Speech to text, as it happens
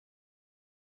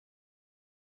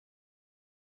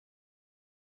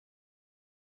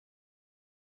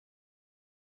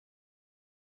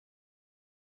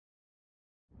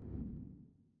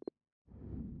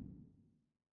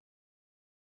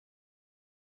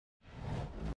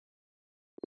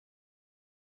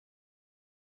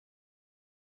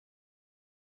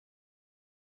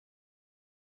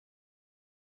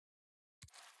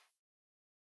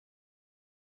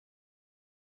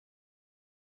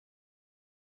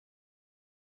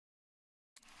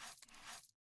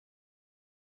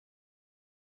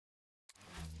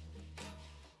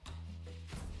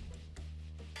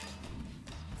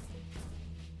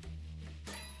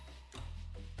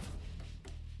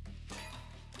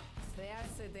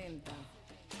70.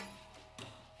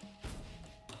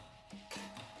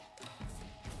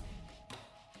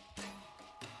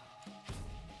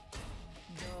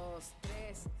 2,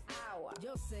 3, agua.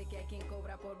 Yo sé que hay quien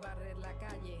cobra por barrer la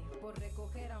calle, por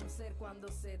recoger a un ser cuando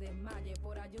se desmaye,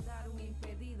 por ayudar a un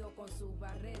impedido con sus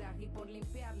barreras y por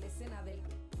limpiar la escena de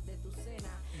tu cena,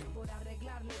 por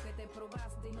arreglar lo que te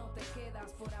probaste y no te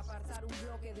quedas, por apartar un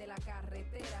bloque de la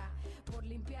carretera, por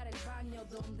limpiar el baño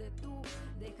donde tú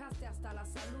dejaste hasta la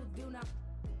salud de una...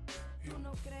 Tú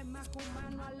no crees más que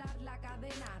humano alar la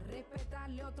cadena,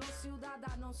 respetarle a otro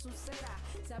ciudadano su cera,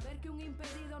 saber que un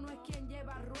impedido no es quien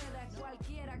lleva ruedas, es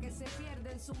cualquiera que se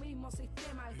pierde en su mismo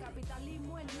sistema. El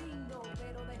capitalismo es lindo,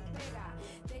 pero despega,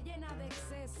 te llena de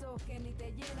excesos que ni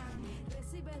te llenan,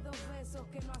 recibes 2 besos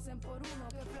que no hacen por uno,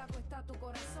 que flaco está tu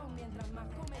corazón mientras más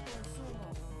come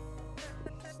consumo.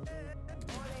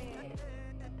 Ole.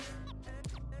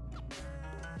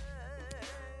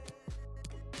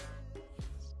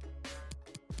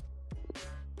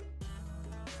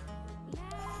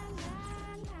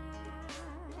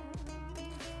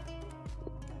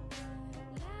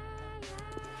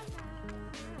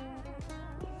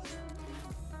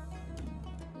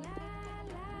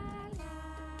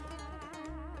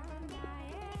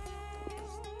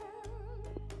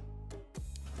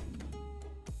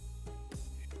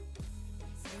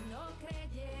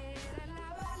 Creyera en la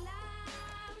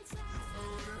balanza,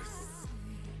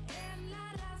 en la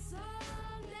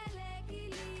razón del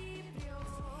equilibrio,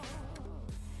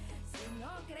 si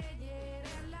no creyera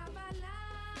en la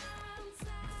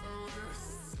balanza,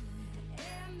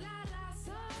 en la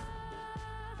razón,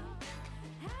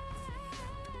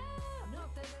 no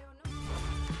te veo,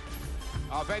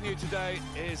 no. Our venue today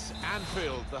is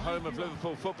Anfield, the home of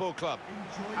Liverpool Football Club.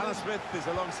 Alan Smith is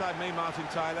alongside me, Martin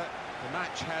Tyler. The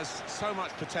match has so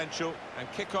much potential and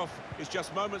kick-off is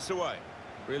just moments away.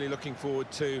 Really looking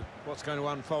forward to what's going to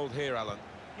unfold here, Alan.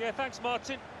 Yeah, thanks,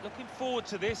 Martin. Looking forward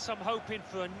to this. I'm hoping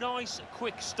for a nice,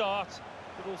 quick start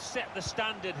that will set the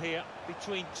standard here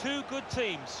between 2 good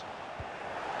teams.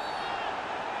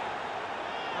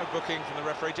 No booking from the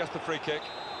referee, just the free kick.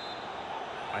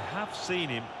 I have seen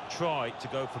him try to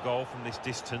go for goal from this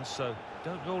distance, so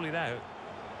don't rule it out.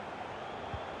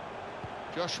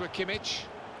 Joshua Kimmich.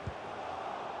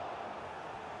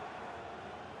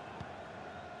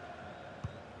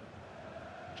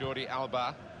 Jordi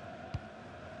Alba.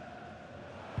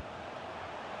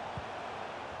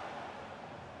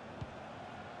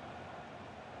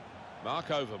 Mark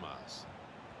Overmars.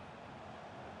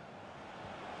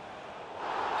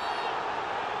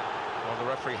 Well, the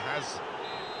referee has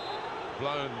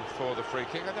blown for the free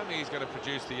kick. I don't think he's going to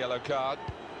produce the yellow card.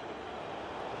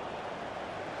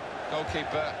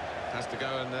 Goalkeeper has to go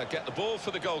and get the ball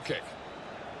for the goal kick.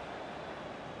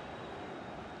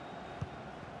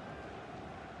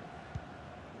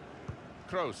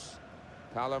 Kross,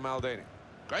 Paolo Maldini.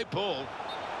 Great ball.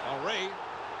 Henry.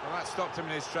 Well, that stopped him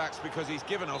in his tracks because he's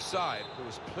given offside. There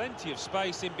was plenty of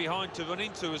space in behind to run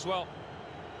into as well.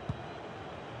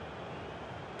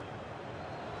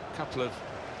 A couple of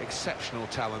exceptional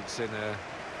talents in a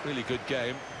really good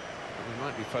game that we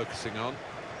might be focusing on.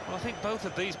 Well, I think both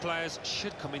of these players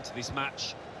should come into this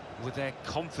match with their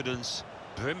confidence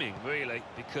brimming, really,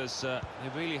 because they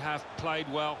really have played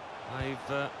well.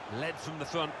 They've led from the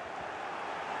front.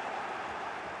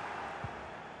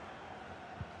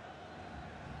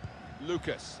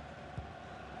 Lucas.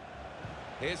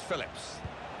 Here's Phillips.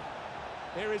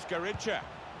 Here is Garrincha.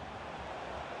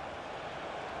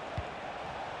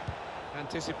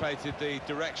 Anticipated the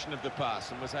direction of the pass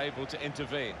and was able to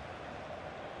intervene.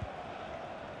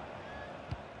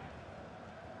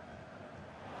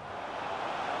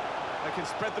 They can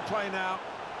spread the play now.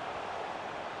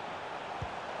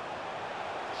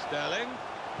 Sterling.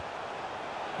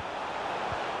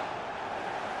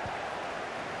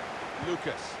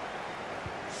 Lucas.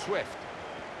 Swift.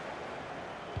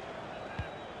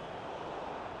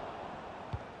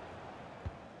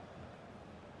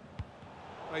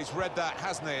 Well, he's read that,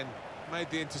 hasn't he, and made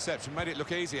the interception, made it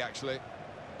look easy, actually.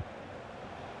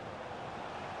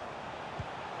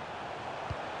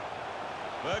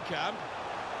 Bergkamp.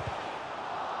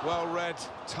 Well read,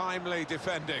 timely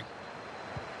defending.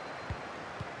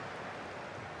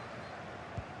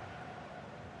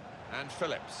 And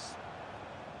Phillips.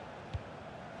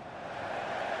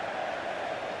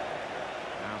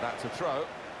 Now that's a throw.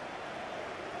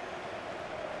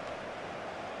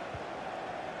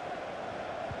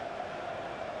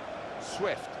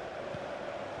 Swift.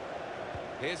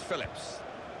 Here's Phillips.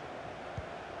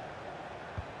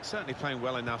 Certainly playing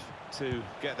well enough to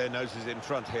get their noses in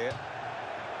front here.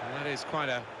 And that is quite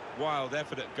a wild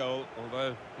effort at goal,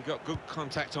 although he got good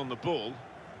contact on the ball.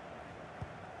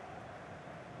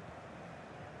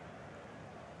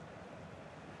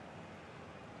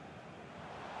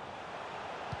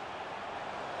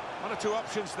 One or two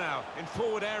options now in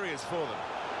forward areas for them.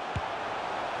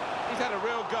 He's had a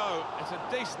real go. It's a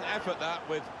decent effort, that,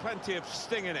 with plenty of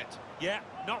sting in it. Yeah,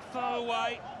 not far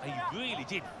away. He really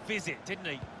did fizz it, didn't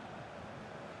he?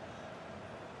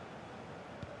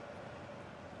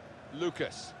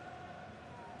 Lucas.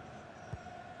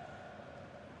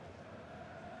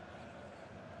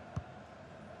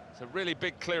 It's a really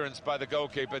big clearance by the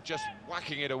goalkeeper, just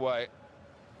whacking it away.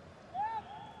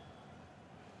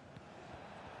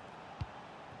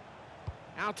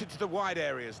 Out into the wide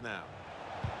areas now.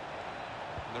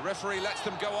 And the referee lets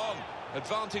them go on.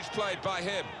 Advantage played by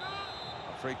him.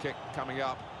 A free kick coming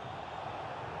up.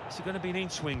 Is it going to be an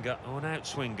in-swinger or an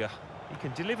out-swinger? He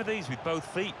can deliver these with both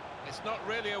feet. It's not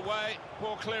really away.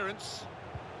 Poor clearance.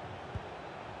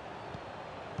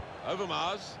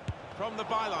 Overmars from the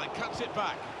byline, cuts it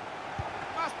back.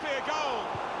 Must be a goal.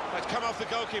 It's come off the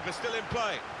goalkeeper, still in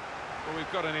play. Well,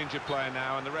 we've got an injured player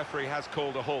now, and the referee has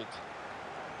called a halt.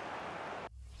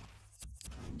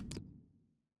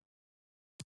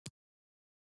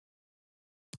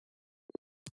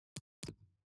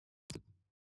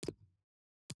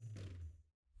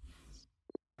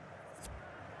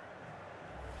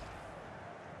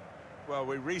 Well,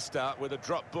 we restart with a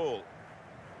drop ball.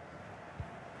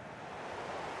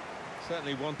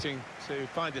 Certainly wanting to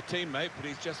find a teammate, but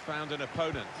he's just found an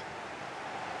opponent.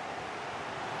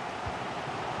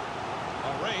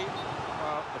 Henri,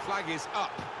 well, the flag is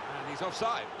up, and he's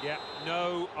offside. Yeah,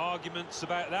 no arguments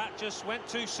about that, just went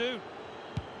too soon.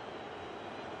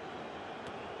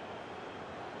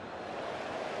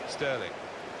 Sterling.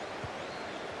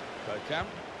 Bergkamp.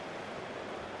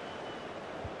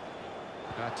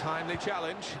 A timely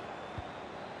challenge.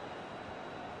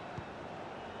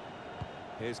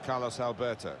 Here's Carlos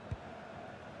Alberto.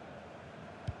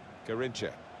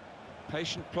 Garincha.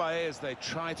 Patient play as they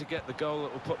try to get the goal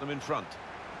that will put them in front.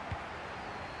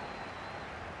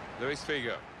 Luis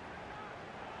Figo.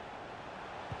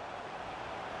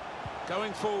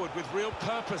 Going forward with real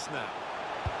purpose now.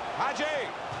 Hagi!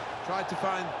 Tried to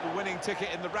find the winning ticket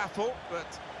in the raffle,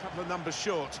 but a couple of numbers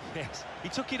short. Yes, he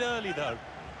took it early, though.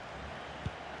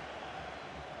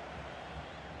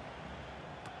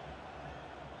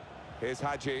 Here's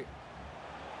Hagi.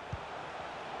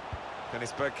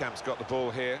 Dennis Bergkamp's got the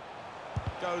ball here.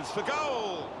 Goes for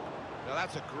goal! Now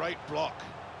that's a great block.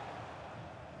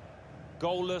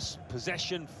 Goalless,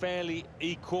 possession fairly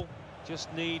equal.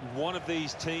 Just need one of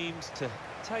these teams to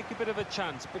take a bit of a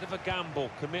chance, bit of a gamble,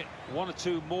 commit one or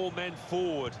two more men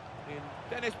forward.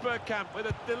 Dennis Bergkamp with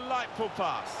a delightful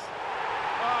pass.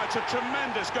 Oh, it's a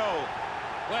tremendous goal.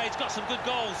 Well, he's got some good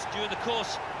goals during the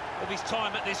course of his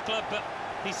time at this club, but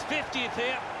he's 50th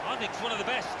here. I think it's one of the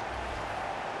best.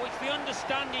 Well, it's the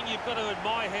understanding you've got to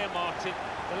admire here, Martin.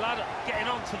 The lad getting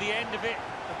on to the end of it,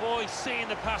 the boy seeing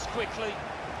the pass quickly.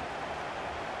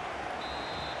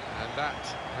 And that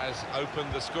has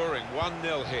opened the scoring.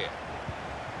 1-0 here.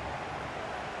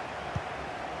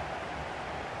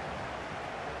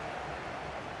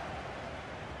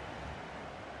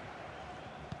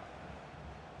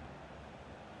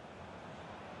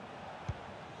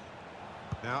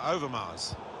 Now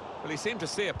Overmars. Well, he seemed to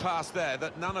see a pass there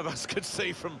that none of us could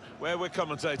see from where we're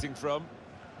commentating from.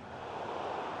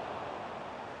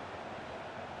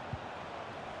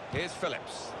 Here's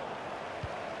Phillips.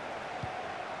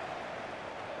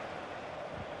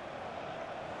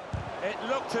 It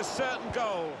looked a certain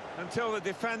goal until the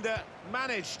defender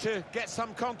managed to get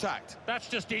some contact. That's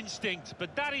just instinct,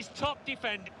 but that is top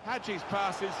defending. Hagi's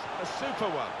pass is a super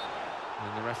one.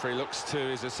 And the referee looks to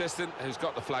his assistant, who's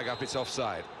got the flag up. It's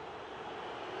offside.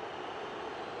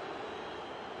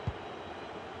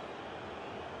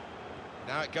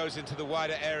 Now it goes into the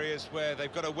wider areas where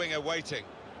they've got a winger waiting.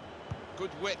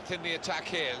 Good width in the attack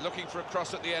here, looking for a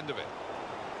cross at the end of it.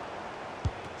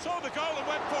 Saw the goal and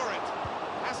went for it.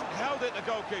 Hasn't held it, the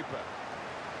goalkeeper.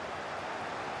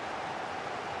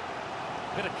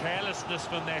 Bit of carelessness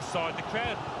from their side. The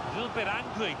crowd a little bit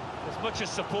angry, as much as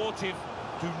supportive.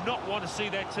 Do not want to see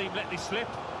their team let this slip.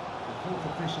 The fourth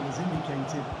official has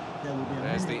indicated there will be a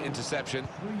There's the interception.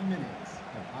 3 minutes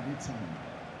of added time.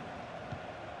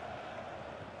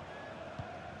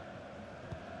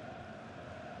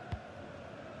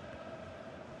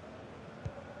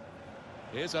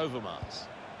 Here's Overmars.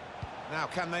 Now,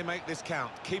 can they make this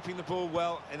count? Keeping the ball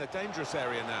well in a dangerous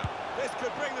area now. This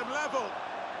could bring them level,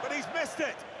 but he's missed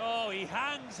it. Oh, he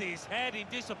hangs his head in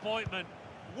disappointment.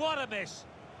 What a miss.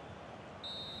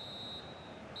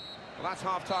 Well, that's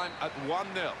half-time at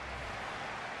 1-0.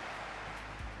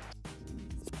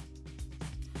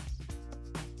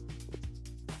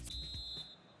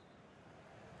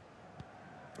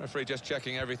 Referee just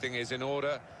checking everything is in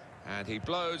order, and he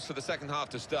blows for the second half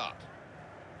to start.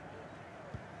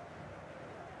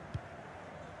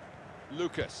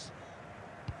 Lucas.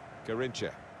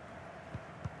 Garincha.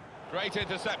 Great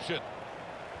interception.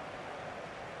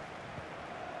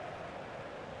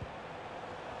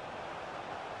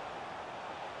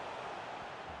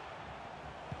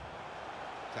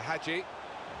 To Hagi.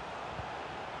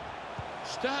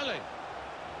 Sterling.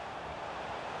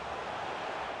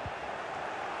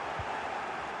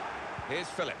 Here's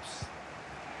Phillips.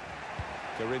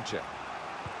 Garincha.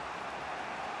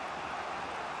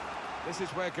 This is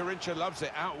where Garincha loves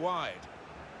it, out wide.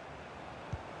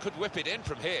 Could whip it in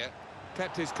from here.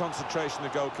 Kept his concentration, the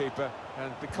goalkeeper,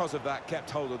 and because of that, kept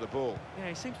hold of the ball. Yeah,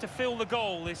 he seems to feel the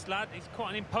goal, this lad. He's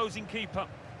quite an imposing keeper.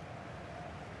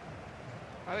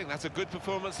 I think that's a good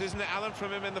performance, isn't it, Alan,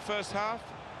 from him in the first half?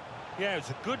 Yeah, it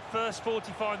was a good first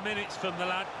 45 minutes from the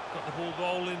lad. Got the ball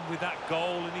rolling with that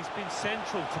goal, and he's been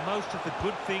central to most of the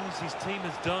good things his team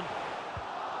has done.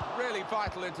 Really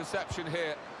vital interception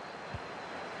here.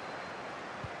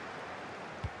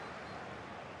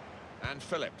 And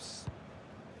Phillips.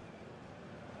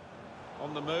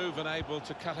 On the move and able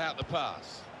to cut out the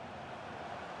pass.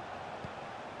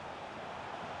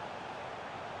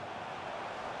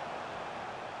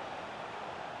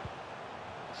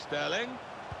 Sterling.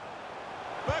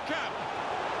 Bergkamp.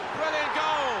 Brilliant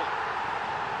goal.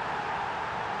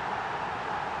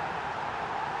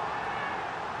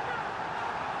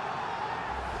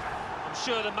 I'm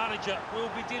sure the manager will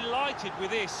be delighted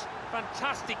with this.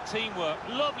 Fantastic teamwork,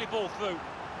 lovely ball through.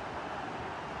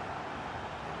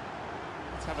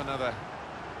 Let's have another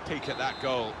peek at that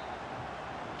goal.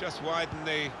 Just widen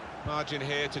the margin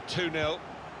here to 2-0.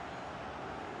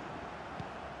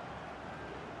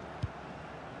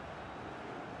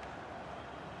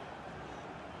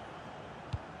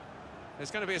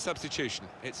 There's going to be a substitution.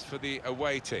 It's for the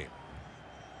away team.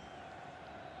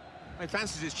 He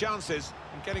fancies his chances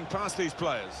in getting past these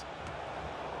players.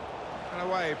 And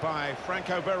away by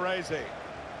Franco Baresi.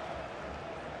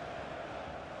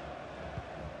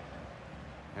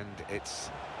 And it's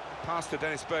passed to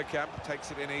Dennis Bergkamp, takes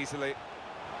it in easily.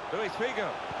 Luis Figo.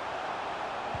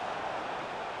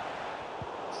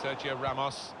 Sergio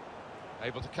Ramos,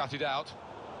 able to cut it out.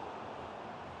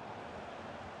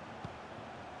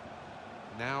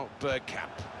 Now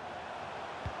Bergkamp.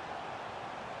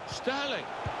 Sterling.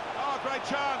 Oh, great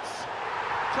chance.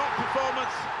 Top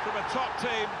performance from a top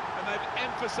team, and they've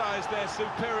emphasised their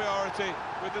superiority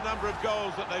with the number of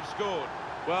goals that they've scored.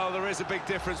 Well, there is a big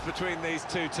difference between these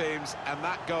two teams, and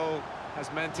that goal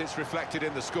has meant it's reflected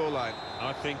in the scoreline.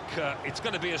 I think it's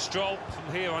going to be a stroll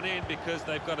from here on in because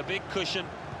they've got a big cushion,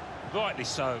 rightly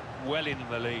so, well in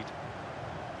the lead.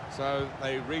 So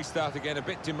they restart again, a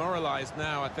bit demoralised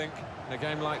now, I think, in a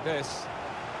game like this.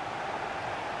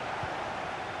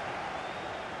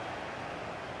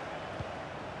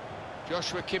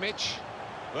 Joshua Kimmich.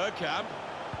 Bergkamp.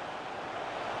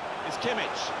 It's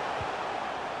Kimmich.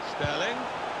 Sterling.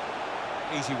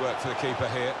 Easy work for the keeper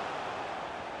here.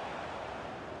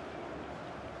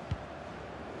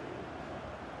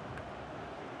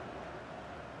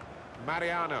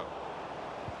 Mariano.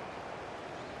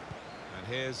 And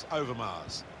here's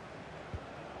Overmars.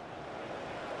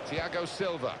 Thiago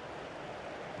Silva.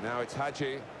 Now it's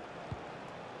Hagi.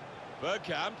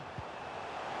 Bergkamp.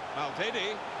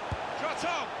 Maldini. Shots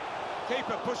on!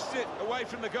 Keeper pushes it away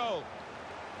from the goal.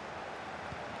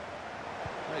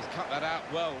 He's cut that out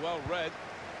well read.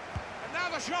 And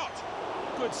now the shot!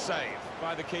 Good save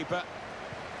by the keeper.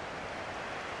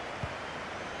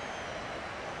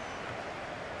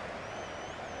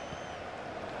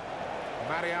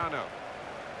 Mariano.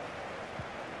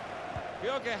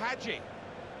 Jorge Hagi.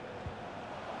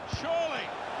 Surely!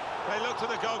 They look to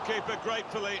the goalkeeper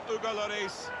gratefully, Hugo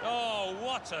Lloris. Oh,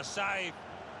 what a save!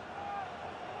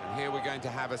 And here we're going to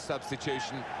have a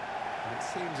substitution. And it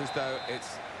seems as though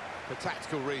it's for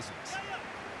tactical reasons.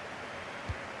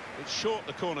 It's short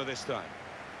the corner this time.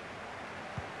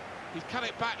 He's cut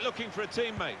it back looking for a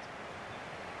teammate.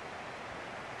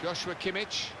 Joshua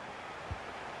Kimmich.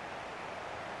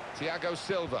 Thiago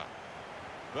Silva.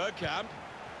 Bergkamp.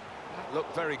 That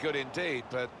looked very good indeed,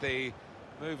 but the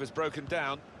move has broken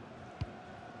down.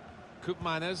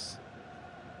 Koopmeiners.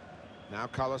 Now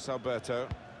Carlos Alberto.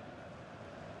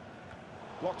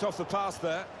 Blocked off the pass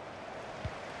there.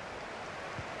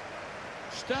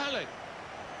 Sterling.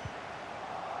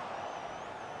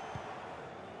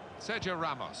 Sergio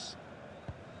Ramos.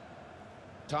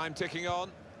 Time ticking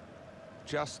on.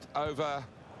 just over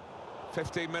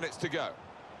 15 minutes to go.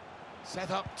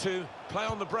 Set up to play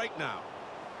on the break now.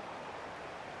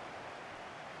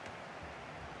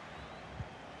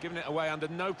 Giving it away under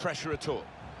no pressure at all.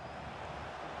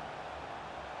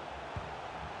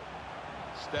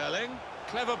 Sterling,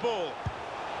 clever ball.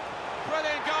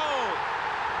 Brilliant goal!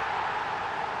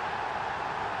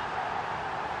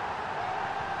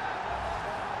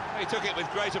 He took it with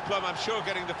great aplomb. I'm sure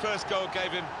getting the first goal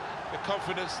gave him the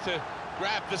confidence to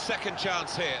grab the second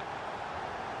chance here.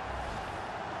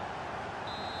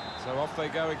 So off they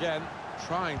go again,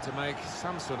 trying to make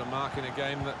some sort of mark in a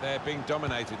game that they're being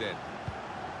dominated in.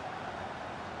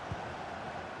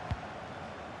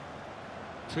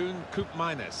 Toon Koop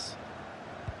Minus.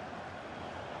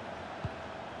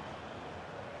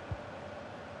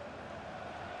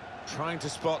 Trying to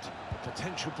spot a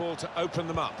potential ball to open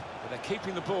them up, but they're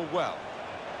keeping the ball well.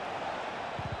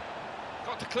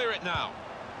 Got to clear it now.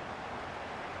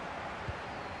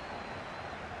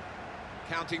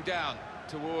 Counting down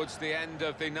towards the end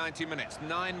of the 90 minutes,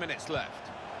 9 minutes left.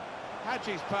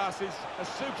 Hagi's pass is a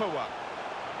super one.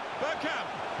 Bergkamp.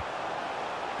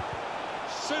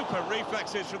 Super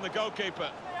reflexes from the goalkeeper.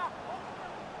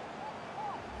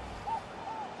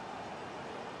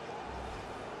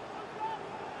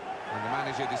 And the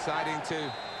manager deciding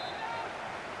to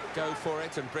go for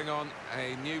it and bring on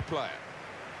a new player.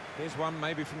 Here's one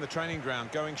maybe from the training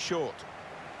ground going short.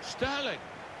 Sterling.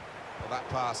 Well, that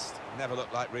pass never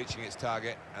looked like reaching its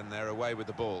target, and they're away with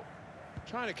the ball.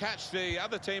 Trying to catch the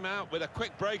other team out with a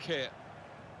quick break here.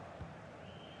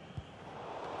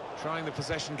 Trying the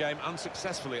possession game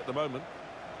unsuccessfully at the moment.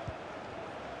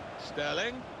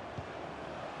 Sterling.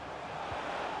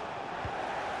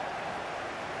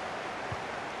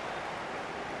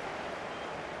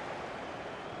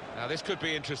 Now this could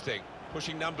be interesting,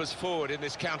 pushing numbers forward in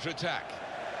this counter-attack.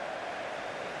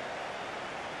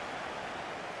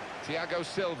 Thiago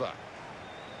Silva.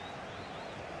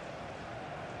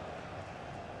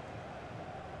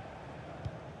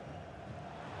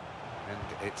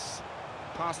 And it's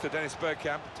past to Dennis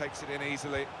Bergkamp, takes it in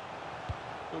easily.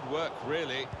 Good work,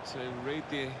 really, to read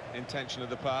the intention of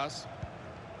the pass.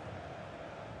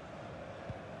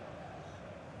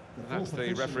 And that's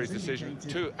the referee's decision.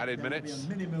 2 added minutes. A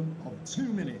minimum of 2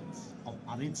 minutes of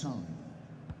added time.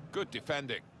 Good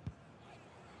defending.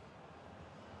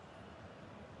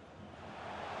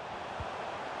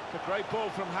 A great ball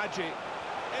from Hagi.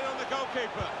 In on the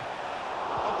goalkeeper.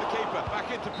 Off the keeper, back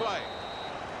into play.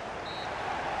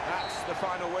 That's the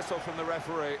final whistle from the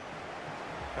referee.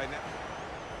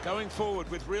 Going forward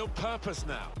with real purpose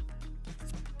now.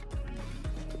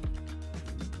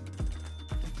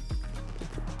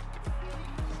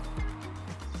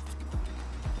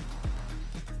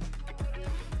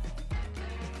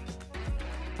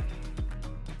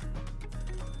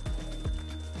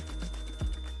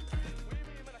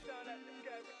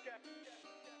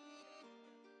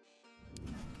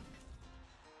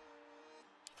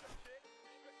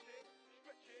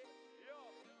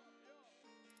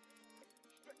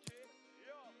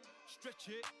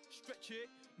 Stretch it,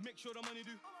 make sure the money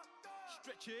do.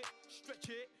 Stretch it,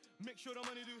 make sure the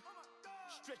money do.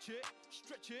 Stretch it,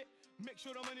 make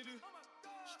sure the money do.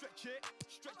 Stretch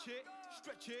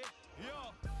it,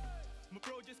 yo. My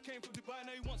bro just came from Dubai,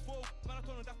 now he wants 4. Man, I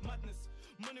told him that's madness.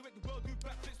 Money with the world do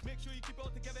backflips, make sure you keep it all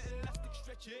together, elastic.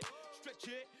 Stretch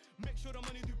it, make sure the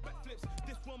money do backflips.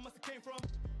 This one must have came from.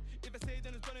 If I say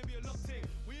then it's gonna be a long thing.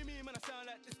 What you mean, man, I sound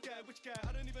like this guy? Which guy?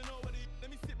 I don't even know what he. Let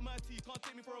me sip my tea, can't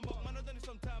take me for a mug. Man, I've done it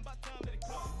sometime, about time let it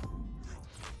come.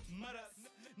 Maddas,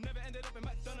 never ended up in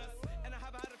McDonald's. And I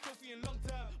haven't had a trophy in a long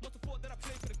time. Must have thought that I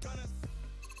played for the Gunners.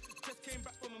 Just came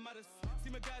back from a Maddas. See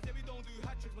my guys, yeah, we don't do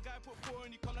hat tricks. My guy put 4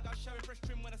 and you come like I shower fresh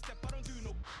trim when I step. I don't do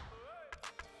no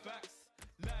backs,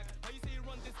 lag. How you say you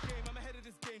run this game? I'm ahead of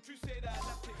this game. True say that I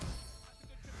lapped it. I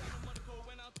took a trip down to Monaco,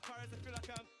 went out to Paris. I feel like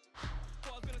I'm.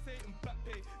 What I was gonna say in back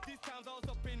pay. These times I was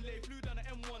up in late, flew down the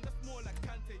M1, that's more like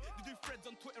Kante. They do threads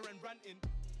on Twitter and ranting,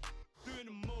 doing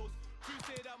the most. True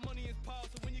say that money is power,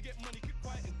 so when you get money, keep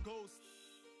quiet and ghost.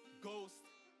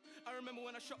 I remember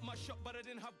when I shot my shot, but I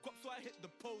didn't have guap, so I hit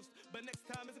the post. But next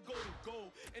time it's a golden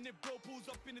goal. And if bro pulls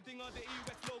up in the thing on the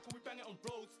EUX local, we bang it on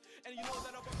roads. And you know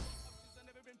that I've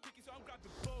never been picky, so I'm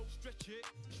grabbing both. Stretch it,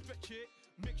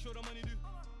 make sure the money do.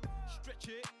 Stretch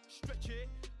it,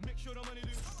 make sure the money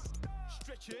do.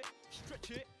 Stretch it,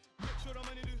 make sure the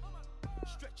money do.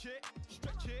 Stretch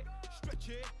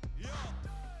it, yeah.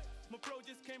 My bro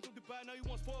just came from Dubai, now he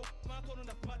wants 4. Man, I told him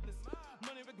that's madness.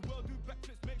 Money with the world do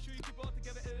backflips, make sure you keep it all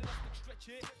together, elastic. Stretch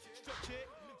it,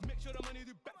 make sure the money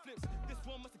do backflips. This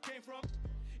one must have came from.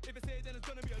 If it's here, then it's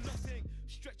gonna be a long thing.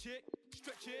 Stretch it,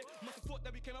 stretch it. Must have thought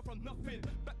that we came out from nothing.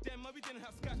 Back then, man, we didn't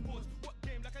have Sky Sports. What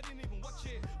game? Like I didn't even watch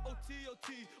it. OT,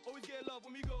 OT. Always get love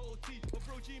when we go OT. But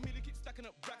bro, G Millie keep stacking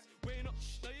up racks. Weighing up,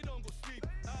 shh, now you don't go sleep.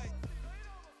 Aye.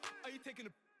 Are you taking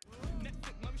a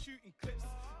Netflix, man, we shooting clips.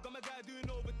 Got my guy doing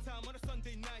overtime on a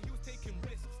Sunday night. He was taking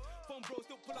risks. Phone bros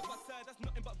don't pull up outside. That's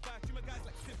nothing but vibes. Treat my guys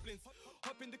like siblings.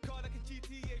 Hop in the car like a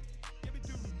GTA. Yeah, we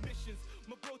do missions.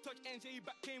 My bro touch NJ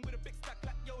back came with a big stack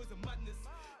like yo, it's a madness.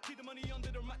 Keep the money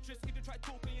under the mattress. If you try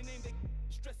talking your name, they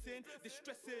stressing, they're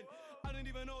stressing. I don't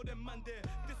even know them man there.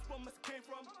 This one must came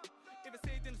from. If I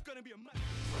say then it's gonna be a man.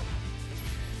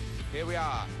 Here we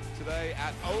are today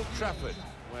at Old Trafford,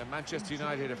 where Manchester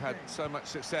United have had so much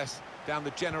success down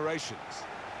the generations.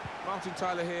 Martin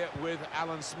Tyler here with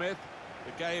Alan Smith.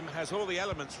 The game has all the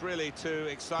elements really to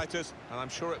excite us, and I'm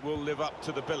sure it will live up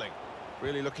to the billing.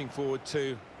 Really looking forward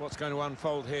to what's going to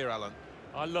unfold here, Alan.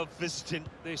 I love visiting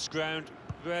this ground.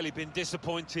 Rarely been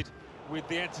disappointed with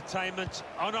the entertainment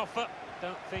on offer.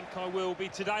 Don't think I will be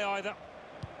today either.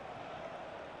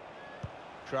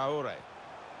 Traore.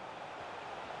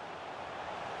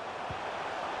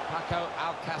 Paco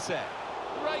Alcacer.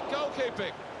 Great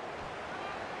goalkeeping.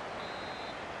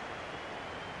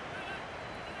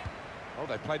 Oh,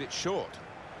 they played it short.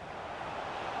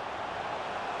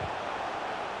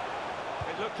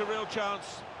 It looked a real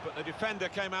chance, but the defender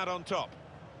came out on top.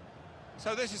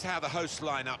 So this is how the hosts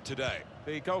line up today.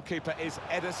 The goalkeeper is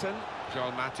Edison.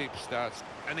 Joel Matip starts,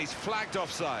 and he's flagged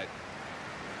offside.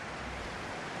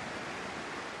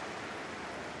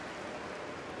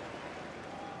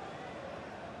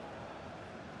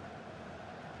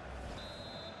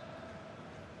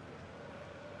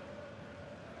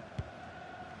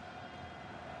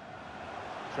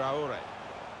 Traore.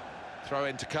 Throw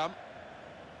in to come.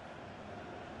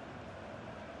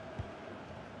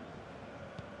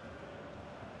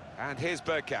 And here's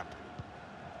Bergkamp.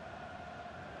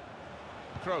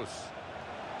 Kross.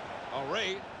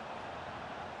 Henry.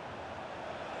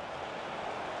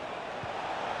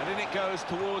 And in it goes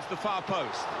towards the far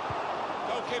post.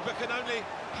 Goalkeeper can only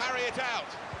parry it out.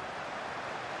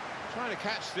 Trying to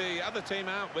catch the other team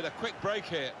out with a quick break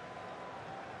here.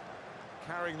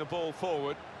 Carrying the ball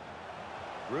forward.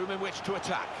 Room in which to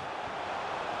attack.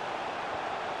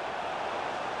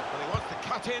 Well, he wants to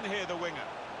cut in here, the winger.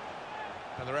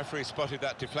 And the referee spotted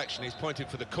that deflection. He's pointed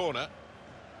for the corner.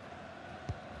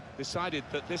 Decided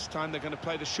that this time they're going to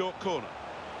play the short corner.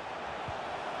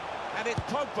 And it's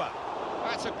Pogba.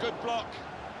 That's a good block.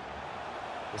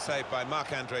 The save by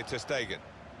Marc-Andre ter Stegen.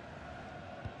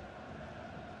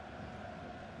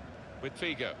 With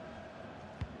Figo.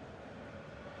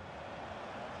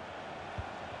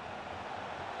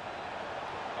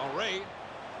 Henry.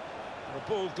 The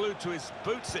ball glued to his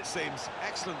boots, it seems.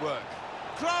 Excellent work.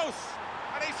 Kross!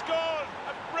 And he scored!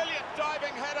 A brilliant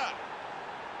diving header!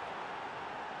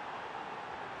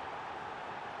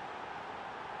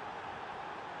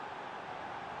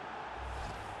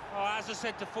 Oh, as I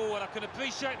said to forward, I can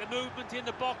appreciate the movement in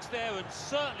the box there, and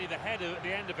certainly the header at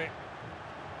the end of it.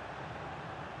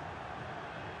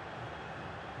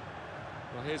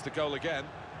 Well, here's the goal again.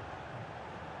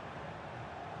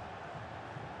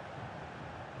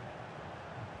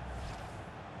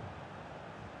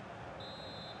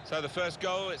 So the first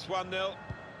goal, it's 1-0.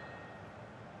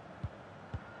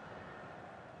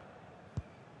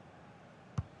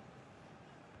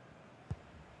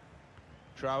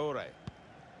 Traore.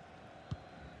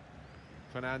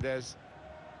 Fernandez.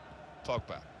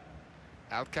 Pogba.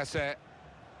 Alcacer.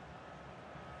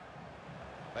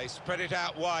 They spread it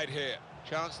out wide here.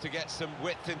 Chance to get some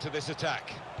width into this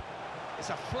attack. It's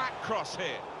a flat cross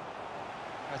here.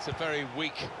 That's a very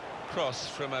weak cross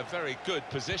from a very good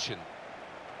position.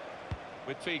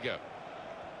 With Figo.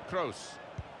 Kross.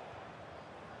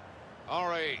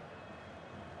 Henry.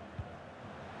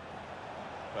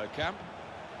 Bergkamp.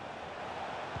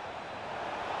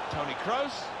 Toni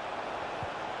Kroos.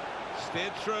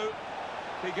 Steered through.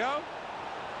 Figo.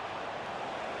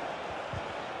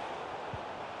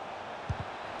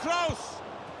 Kroos!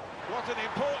 What an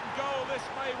important goal this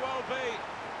may well be.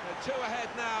 They're 2 ahead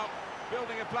now,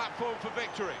 building a platform for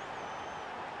victory.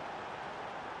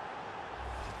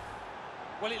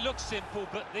 Well, it looks simple,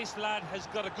 but this lad has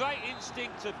got a great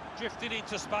instinct of drifting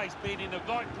into space, being in the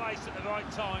right place at the right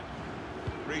time.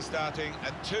 Restarting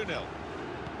at 2-0.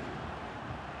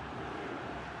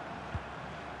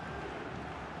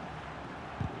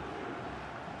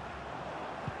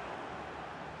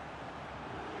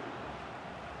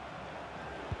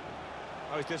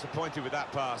 I was disappointed with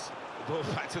that pass. The ball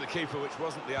back to the keeper, which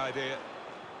wasn't the idea.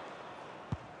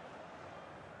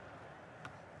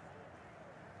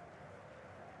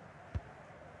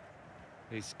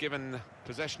 He's given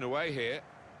possession away here.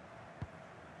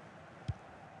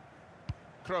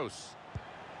 Kross.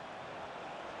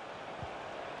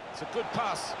 It's a good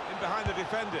pass in behind the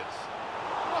defenders.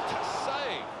 What a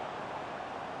save!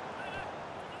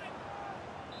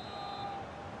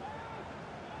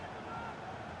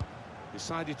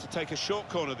 Decided to take a short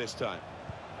corner this time.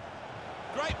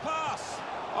 Great pass!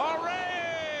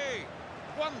 Henri!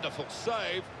 Wonderful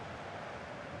save.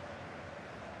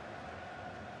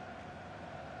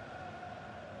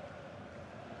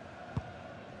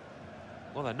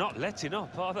 Well, they're not letting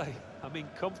up, are they? I mean,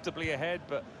 comfortably ahead,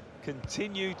 but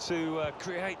continue to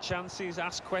create chances,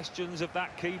 ask questions of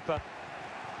that keeper.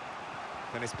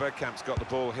 Dennis Bergkamp's got the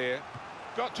ball here.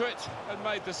 Got to it and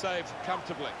made the save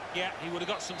comfortably. Yeah, he would have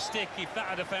got some stick if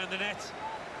that had found the net.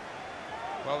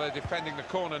 Well, they're defending the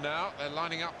corner now. They're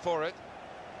lining up for it.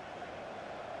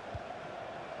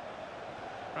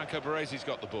 Franco Baresi's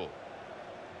got the ball.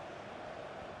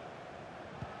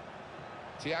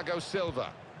 Thiago Silva.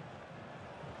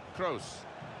 Kross.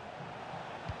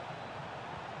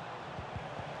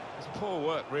 It's poor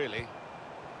work, really.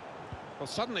 Well,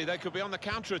 suddenly they could be on the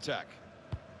counter-attack.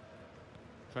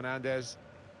 Fernandez.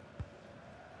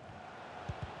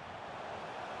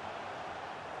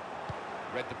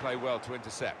 Read the play well to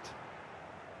intercept.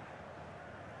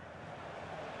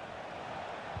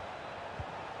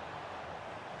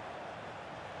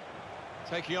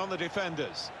 Taking on the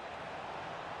defenders.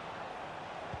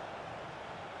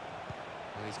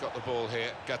 And he's got the ball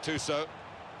here. Gattuso.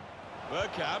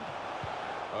 Bergkamp.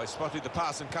 Oh, he spotted the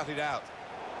pass and cut it out.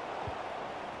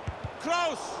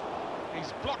 Kross!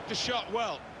 He's blocked the shot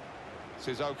well.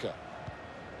 Sissoko.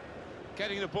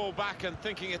 Getting the ball back and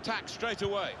thinking attack straight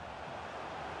away.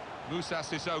 Moussa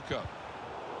Sissoko.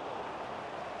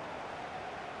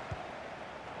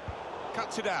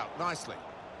 Cuts it out nicely.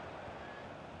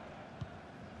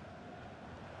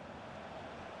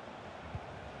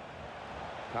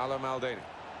 Paolo Maldini.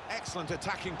 Excellent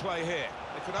attacking play here.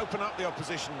 They could open up the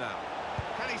opposition now.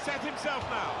 Can he set himself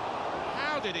now?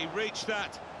 How did he reach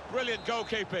that? Brilliant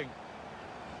goalkeeping.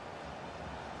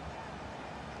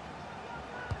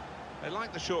 They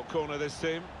like the short corner, this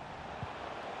team.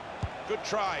 Good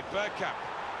try, Bergkamp.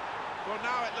 Well,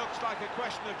 now it looks like a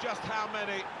question of just how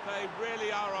many. They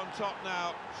really are on top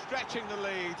now, stretching the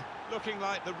lead, looking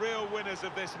like the real winners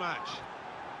of this match.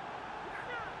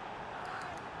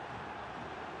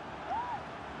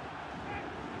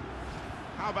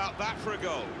 How about that for a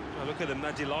goal? Oh, look at them,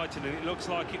 they're delighted, and it looks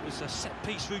like it was a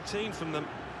set-piece routine from them.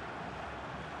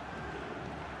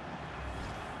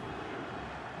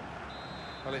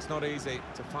 Well, it's not easy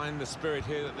to find the spirit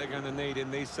here that they're going to need in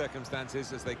these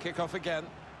circumstances as they kick off again.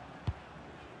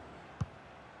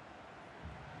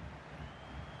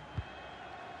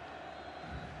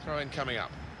 Throw-in coming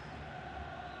up.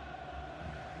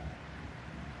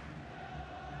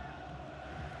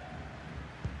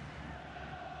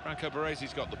 Franco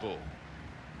Baresi's got the ball.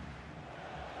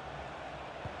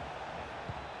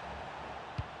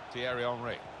 Thierry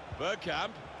Henry. Bergkamp.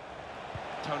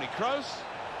 Toni Kroos.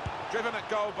 Driven at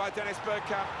goal by Dennis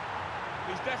Bergkamp.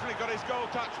 He's definitely got his goal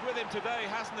touch with him today,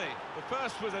 hasn't he? The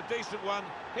first was a decent one.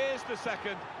 Here's the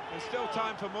second. There's still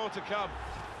time for more to come.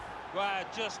 Well,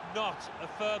 just not a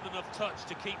firm enough touch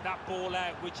to keep that ball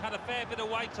out, which had a fair bit of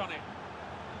weight on it.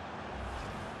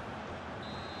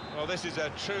 Well, this is a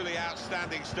truly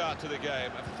outstanding start to the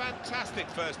game. A fantastic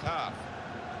first half.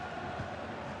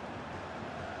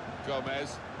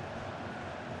 Gomez.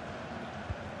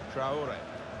 Traore.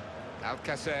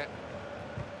 Alcacer.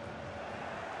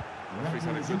 Referee's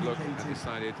had a good look and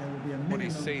decided what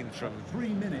he's seen from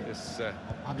this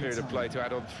period of play to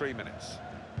add on 3 minutes.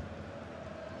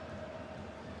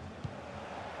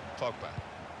 Pogba.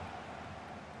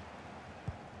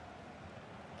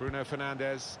 Bruno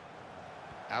Fernandes.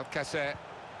 Alcacer.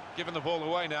 Giving the ball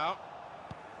away now.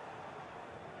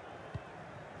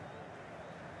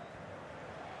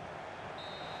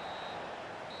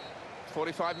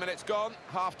 "45 minutes gone,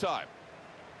 half-time.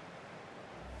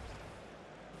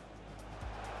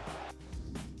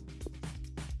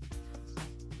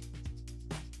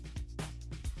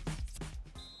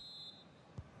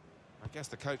 I guess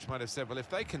the coach might have said, well, if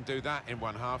they can do that in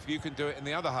one half, you can do it in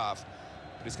the other half.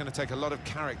 But it's going to take a lot of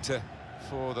character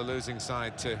for the losing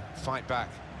side to fight back.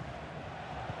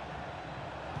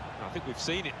 I think we've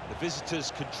seen it. The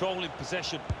visitors controlling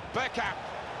possession. Bergkamp.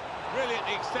 Brilliant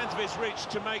the extent of his reach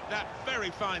to make that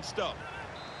very fine stop.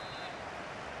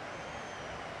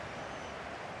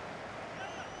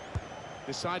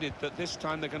 Decided that this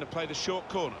time they're going to play the short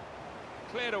corner.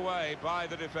 Cleared away by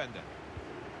the defender.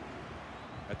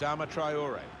 Adama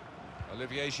Traore.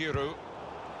 Olivier Giroud.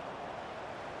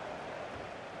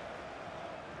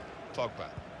 Pogba.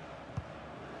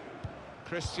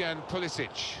 Christian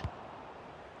Pulisic.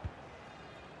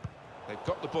 They've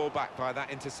got the ball back by that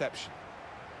interception.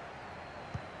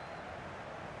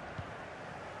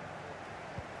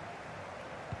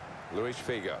 Luis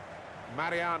Figo.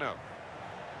 Mariano.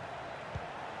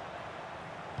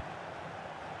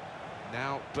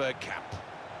 Now Bergkamp.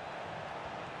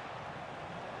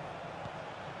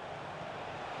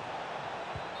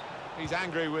 He's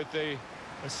angry with the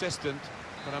assistant,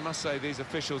 but I must say these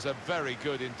officials are very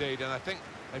good indeed, and I think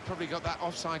they probably got that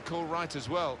offside call right as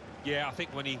well. Yeah, I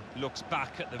think when he looks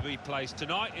back at the replays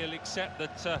tonight, he'll accept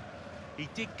that he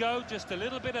did go just a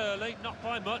little bit early, not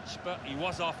by much, but he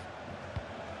was off.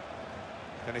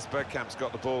 Dennis Bergkamp's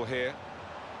got the ball here.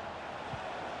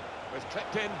 It's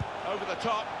clipped in over the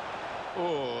top.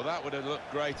 Oh, that would have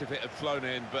looked great if it had flown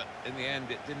in, but in the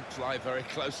end it didn't fly very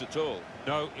close at all.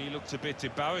 No, he looked a bit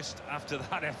embarrassed after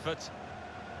that effort.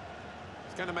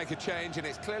 He's going to make a change, and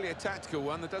it's clearly a tactical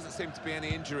one. There doesn't seem to be any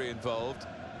injury involved.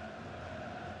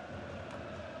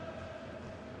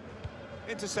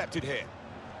 Intercepted here.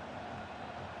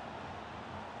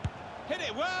 Hit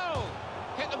it well!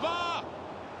 Hit the bar!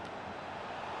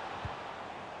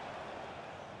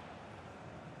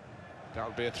 That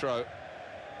would be a throw.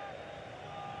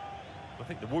 I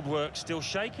think the woodwork's still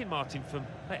shaking, Martin, from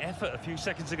that effort a few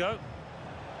seconds ago.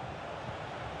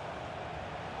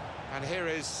 And here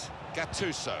is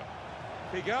Gattuso.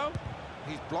 Figo.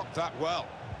 He's blocked that well.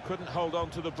 Couldn't hold on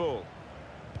to the ball.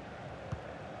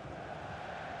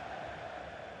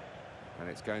 And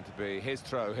it's going to be his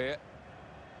throw here.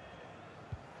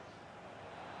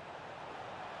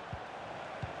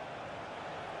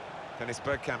 Dennis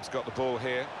Bergkamp's got the ball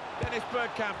here. Dennis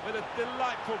Bergkamp with a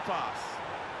delightful pass.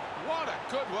 What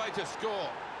a good way to score.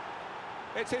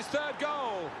 It's his third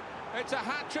goal. It's a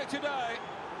hat-trick today.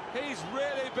 He's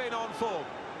really been on form.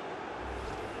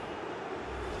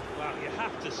 Well, you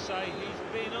have to say he's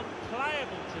been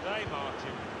unplayable today,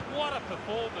 Martin. What a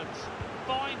performance.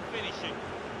 Fine finishing.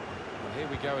 Well, here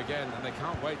we go again, and they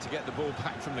can't wait to get the ball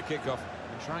back from the kickoff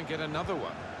and try and get another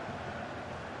one.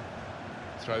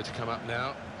 Throw to come up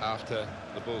now after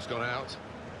the ball's gone out.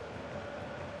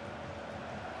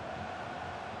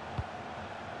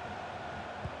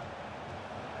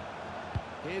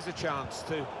 Here's a chance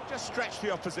to just stretch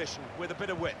the opposition with a bit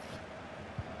of width.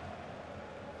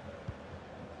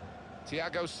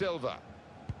 Thiago Silva.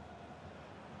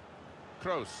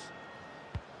 Kross.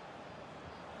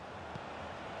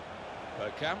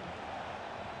 Bergkamp.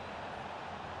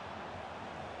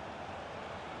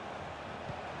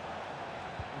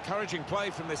 Encouraging play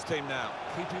from this team now,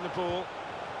 keeping the ball.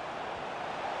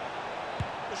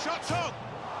 The shot's on!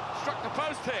 Struck the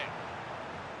post here.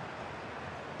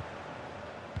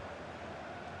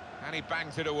 And he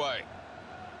bangs it away.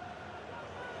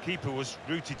 Keeper was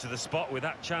rooted to the spot with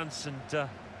that chance, and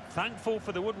thankful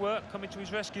for the woodwork coming to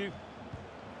his rescue.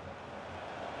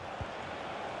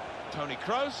 Toni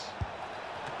Kroos.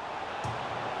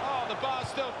 Oh, the bar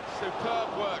still.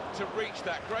 Superb work to reach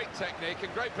that. Great technique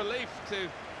and great belief to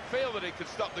feel that he could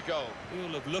stop the goal. We all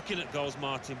love looking at goals,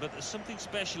 Martin, but there's something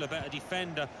special about a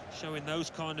defender showing those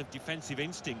kind of defensive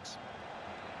instincts.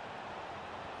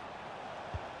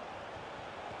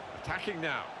 Attacking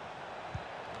now.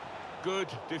 Good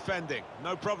defending,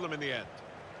 no problem in the end.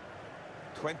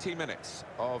 20 minutes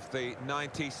of the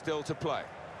 90 still to play.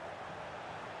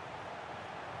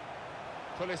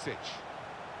 Pulisic.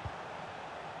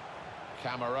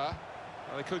 Camara.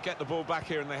 Well, they could get the ball back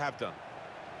here, and they have done.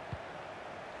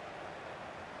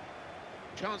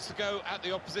 Chance to go at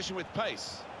the opposition with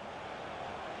pace.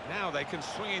 Now they can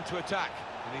swing into attack,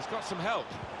 and he's got some help.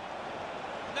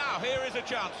 Now here is a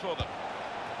chance for them.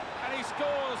 And he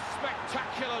scores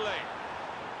spectacularly.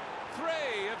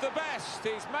 3 of the best.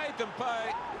 He's made them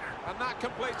pay, and that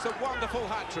completes a wonderful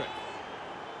hat-trick.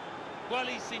 Well,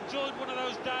 he's enjoyed one of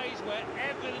those days where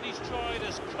everything he's tried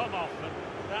has come off, and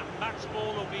that match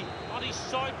ball will be on his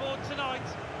sideboard tonight.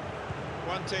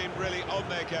 One team really on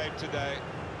their game today,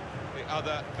 the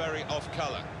other very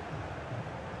off-colour.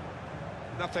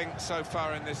 Nothing so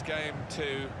far in this game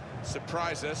to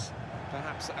surprise us.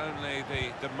 Perhaps only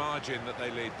the margin that they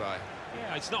lead by.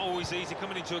 Yeah, it's not always easy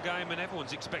coming into a game and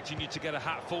everyone's expecting you to get a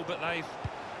hatful, but they've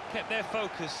kept their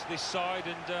focus this side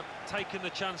and taken the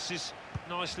chances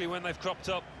nicely when they've cropped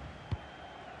up.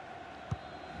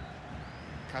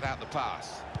 Cut out the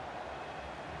pass.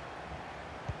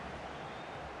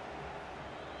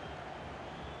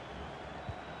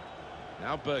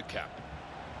 Now Bergkamp.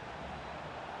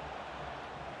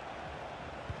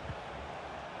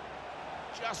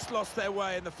 Just lost their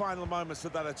way in the final moments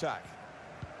of that attack.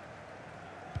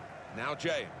 Now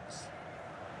James.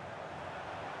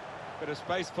 Bit of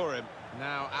space for him.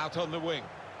 Now out on the wing.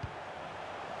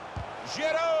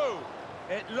 Giroud!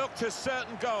 It looked a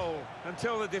certain goal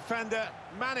until the defender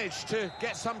managed to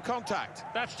get some contact.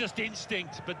 That's just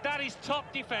instinct, but that is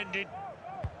top defending.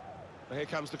 Here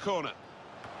comes the corner.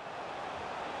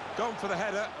 Gone for the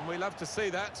header, and we love to see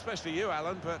that, especially you,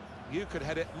 Alan, but you could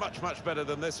head it much, much better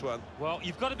than this one. Well,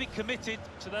 you've got to be committed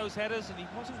to those headers, and he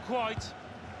wasn't quite.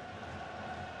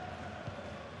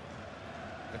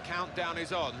 The countdown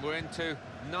is on. We're into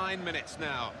 9 minutes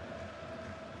now.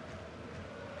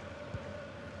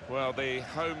 Well, the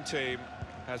home team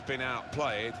has been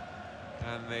outplayed,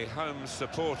 and the home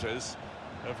supporters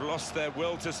have lost their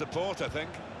will to support, I think.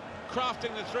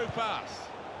 Crafting the through pass.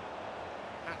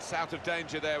 That's out of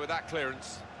danger there with that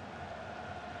clearance.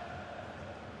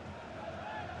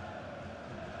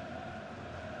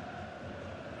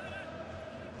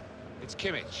 It's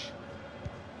Kimmich.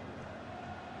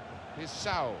 Here's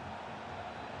Saul.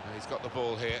 He's got the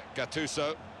ball here.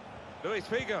 Gattuso. Luis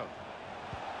Figo.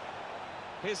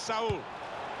 Here's Saul.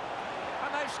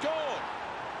 And they've scored!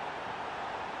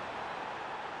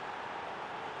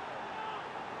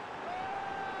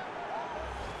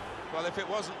 Well, if it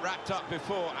wasn't wrapped up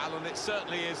before, Alan, it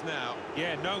certainly is now.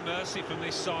 Yeah, no mercy from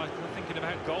this side. We're thinking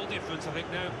about goal difference, I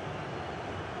think, now.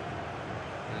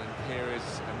 And here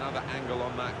is another angle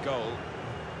on that goal.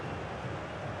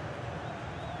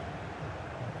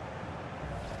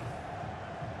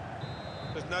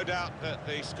 There's no doubt that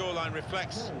the scoreline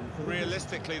reflects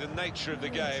realistically the nature of the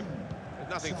game. There's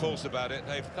nothing false about it.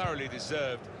 They've thoroughly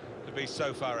deserved to be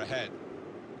so far ahead.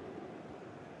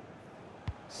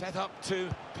 Set up to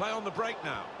play on the break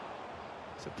now.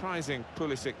 Surprising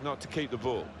Pulisic not to keep the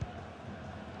ball.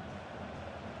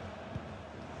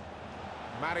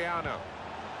 Mariano.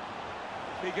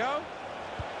 Figo.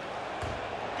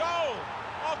 Goal!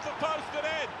 Off the post and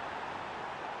in!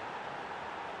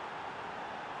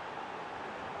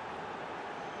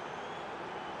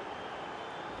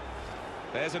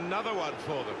 There's another one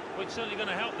for them. Well, it's certainly going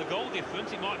to help the goal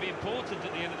difference. It might be important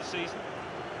at the end of the season.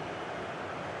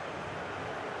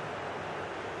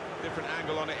 Different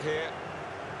angle on it here.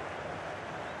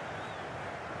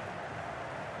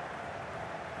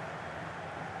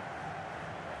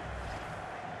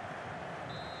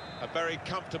 A very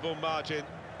comfortable margin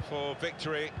for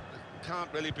victory.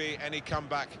 Can't really be any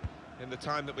comeback in the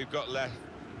time that we've got left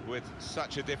with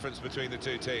such a difference between the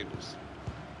two teams.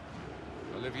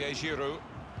 Olivier Giroud.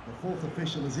 The fourth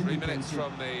official is 3 minutes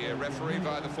from the referee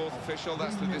via the fourth official.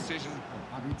 That's the decision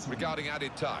regarding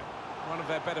added time. One of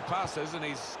their better passers, and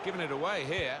he's given it away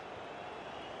here.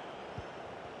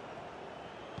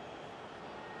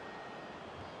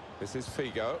 This is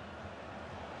Figo.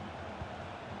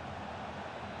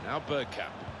 Now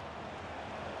Bergkamp.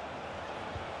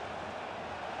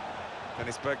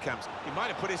 Dennis Bergkamp. He might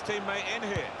have put his teammate in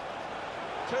here.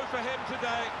 2 for him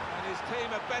today, and his team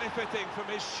are benefiting from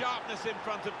his sharpness in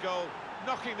front of goal,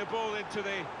 knocking the ball into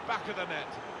the back of the net.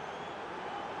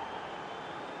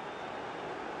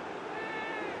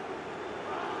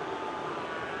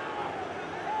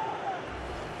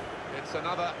 It's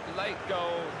another late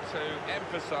goal to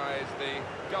emphasise the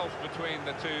gulf between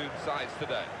the two sides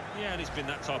today. Yeah, and it's been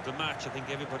that type of match. I think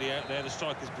everybody out there, the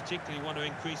strikers particularly, want to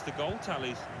increase the goal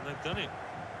tallies, and they've done it.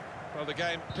 Well, the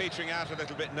game petering out a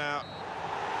little bit now.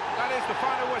 That is the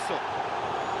final whistle.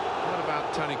 What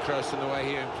about Toni Kross and the way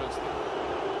he influenced them?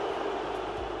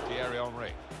 Thierry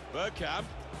Henry. Bergkamp.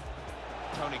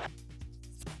 Toni.